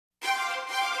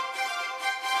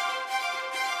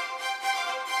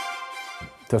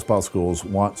Test pilot schools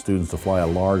want students to fly a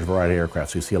large variety of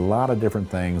aircraft. So you see a lot of different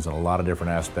things and a lot of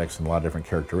different aspects and a lot of different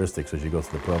characteristics as you go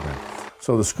through the program.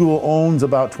 So the school owns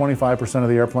about 25% of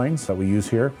the airplanes that we use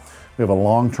here. We have a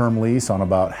long-term lease on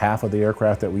about half of the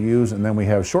aircraft that we use, and then we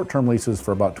have short-term leases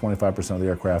for about 25% of the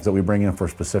aircraft that we bring in for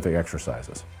specific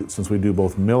exercises. Since we do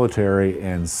both military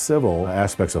and civil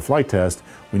aspects of flight test,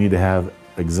 we need to have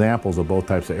examples of both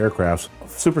types of aircrafts.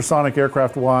 Supersonic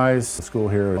aircraft-wise, the school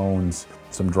here owns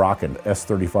some Draken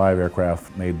S-35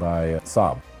 aircraft made by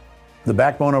Saab. The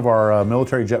backbone of our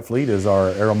military jet fleet is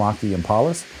our Aermacchi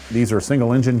Impalas. These are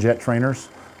single-engine jet trainers,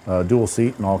 dual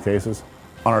seat in all cases.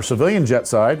 On our civilian jet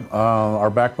side, our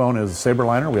backbone is a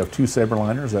Sabreliner. We have 2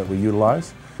 Sabreliners that we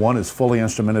utilize. One is fully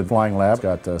instrumented flying lab,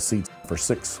 got seats for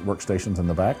 6 workstations in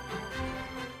the back.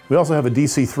 We also have a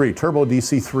DC-3, Turbo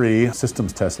DC-3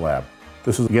 systems test lab.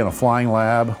 This is again a flying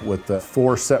lab with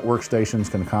 4 set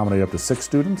workstations, can accommodate up to 6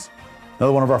 students.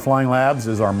 Another one of our flying labs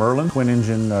is our MERLIN twin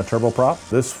engine turboprop.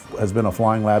 This has been a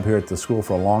flying lab here at the school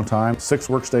for a long time. 6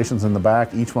 workstations in the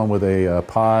back, each one with a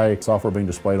Pi software being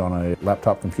displayed on a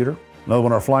laptop computer. Another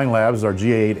one of our flying labs is our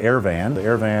GA8 AIRVAN. The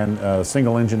AIRVAN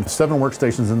single engine, 7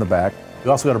 workstations in the back. We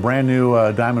also got a brand new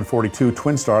Diamond 42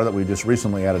 Twin Star that we just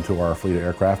recently added to our fleet of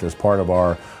aircraft as part of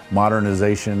our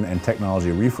modernization and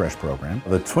technology refresh program.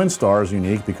 The Twin Star is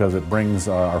unique because it brings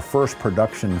our first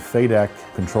production FADEC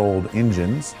controlled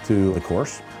engines to the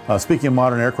course. Speaking of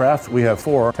modern aircraft, we have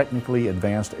 4 technically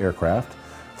advanced aircraft.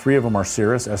 3 of them are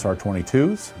CIRRUS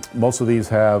SR-22s. Most of these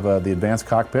have the advanced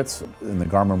cockpits in the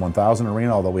Garmin 1000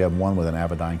 arena, although we have one with an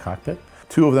Avidyne cockpit.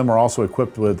 2 of them are also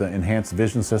equipped with enhanced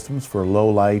vision systems for low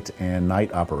light and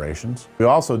night operations. We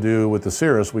also do, with the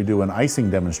CIRRUS, we do an icing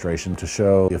demonstration to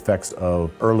show the effects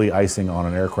of early icing on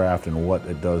an aircraft and what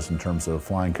it does in terms of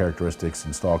flying characteristics,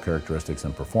 install characteristics,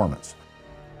 and performance.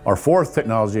 Our 4th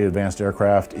technology advanced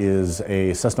aircraft is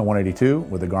a Cessna 182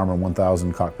 with a Garmin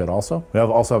 1000 cockpit also. We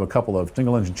also have a couple of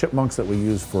single-engine CHIPMUNKs that we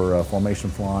use for formation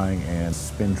flying and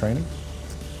spin training.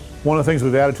 One of the things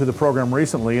we've added to the program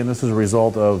recently, and this is a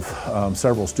result of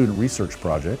several student research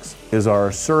projects, is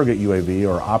our surrogate UAV,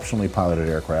 or optionally piloted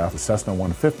aircraft, the Cessna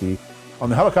 150. On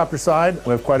the helicopter side, we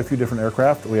have quite a few different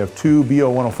aircraft. We have 2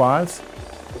 BO-105s.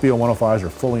 BO-105s are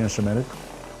fully instrumented.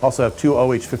 Also have 2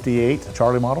 OH-58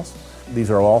 Charlie models. These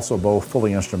are also both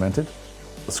fully instrumented.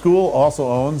 The school also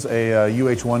owns a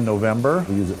UH-1 November.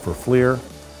 We use it for FLIR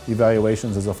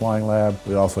evaluations as a flying lab.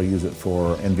 We also use it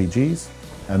for NVGs.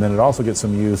 And then it also gets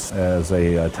some use as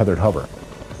a tethered hover.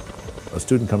 A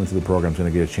student coming through the program is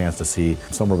going to get a chance to see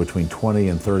somewhere between 20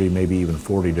 and 30, maybe even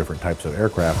 40 different types of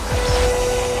aircraft.